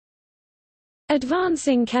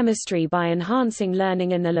Advancing Chemistry by Enhancing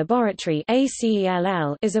Learning in the Laboratory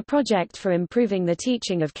 (ACELL) is a project for improving the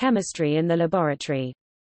teaching of chemistry in the laboratory.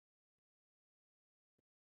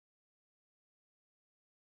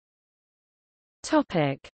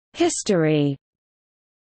 Topic: History.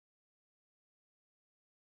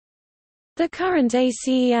 The current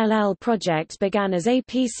ACELL project began as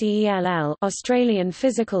APCELL, Australian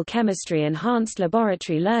Physical Chemistry Enhanced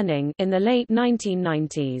Laboratory Learning, in the late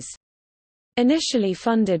 1990s. Initially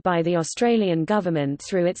funded by the Australian Government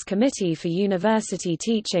through its Committee for University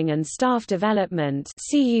Teaching and Staff Development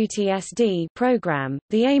program,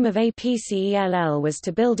 the aim of APCELL was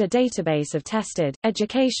to build a database of tested,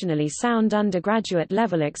 educationally sound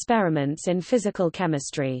undergraduate-level experiments in physical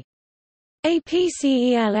chemistry.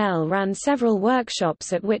 APCELL ran several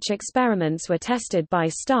workshops at which experiments were tested by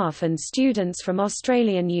staff and students from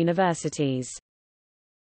Australian universities.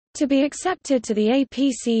 To be accepted to the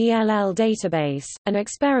APCELL database, an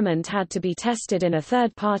experiment had to be tested in a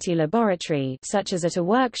third-party laboratory such as at a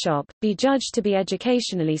workshop, be judged to be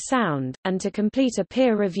educationally sound, and to complete a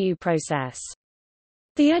peer review process.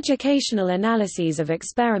 The educational analyses of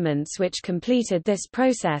experiments which completed this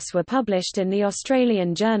process were published in the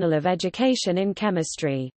Australian Journal of Education in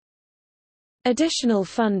Chemistry. Additional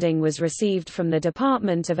funding was received from the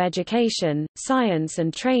Department of Education, Science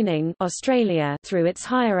and Training Australia through its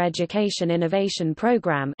Higher Education Innovation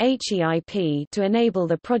Programme (HEIP) to enable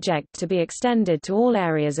the project to be extended to all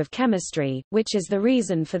areas of chemistry, which is the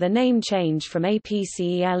reason for the name change from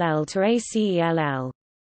APCELL to ACELL.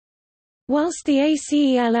 Whilst the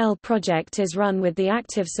ACELL project is run with the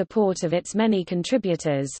active support of its many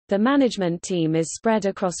contributors, the management team is spread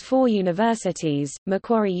across 4 universities: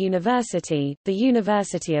 Macquarie University, the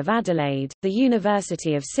University of Adelaide, the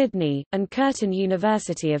University of Sydney, and Curtin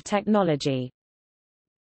University of Technology.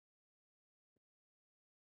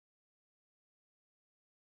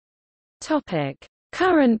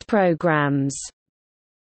 Current programs.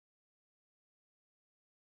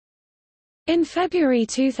 In February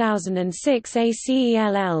 2006,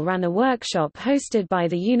 ACELL ran a workshop hosted by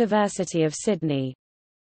the University of Sydney.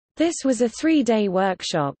 This was a 3-day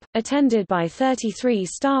workshop, attended by 33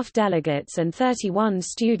 staff delegates and 31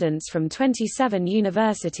 students from 27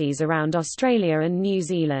 universities around Australia and New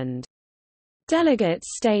Zealand.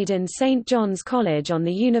 Delegates stayed in St John's College on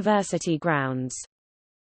the university grounds.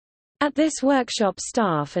 At this workshop,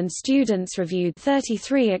 staff and students reviewed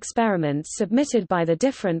 33 experiments submitted by the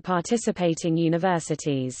different participating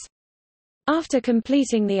universities. After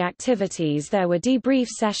completing the activities, there were debrief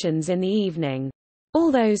sessions in the evening.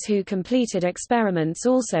 All those who completed experiments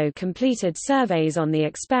also completed surveys on the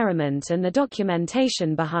experiment and the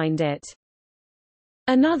documentation behind it.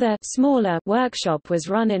 Another, smaller, workshop was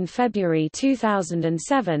run in February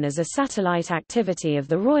 2007 as a satellite activity of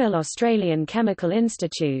the Royal Australian Chemical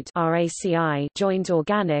Institute (RACI) Joint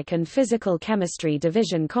Organic and Physical Chemistry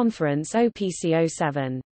Division Conference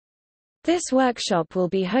OPC07. This workshop will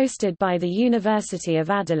be hosted by the University of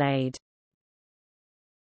Adelaide.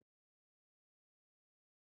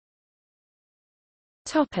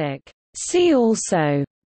 See also: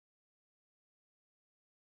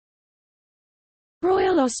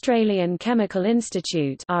 Royal Australian Chemical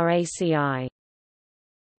Institute (RACI).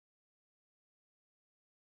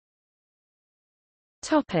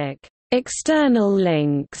 External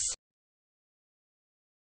links: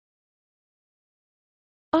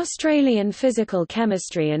 Australian Physical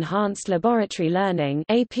Chemistry Enhanced Laboratory Learning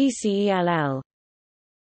 (APCELL).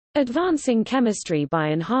 Advancing Chemistry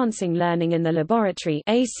by Enhancing Learning in the Laboratory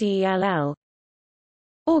 (ACELL).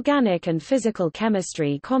 Organic and Physical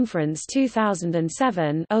Chemistry Conference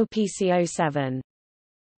 2007 OPC07.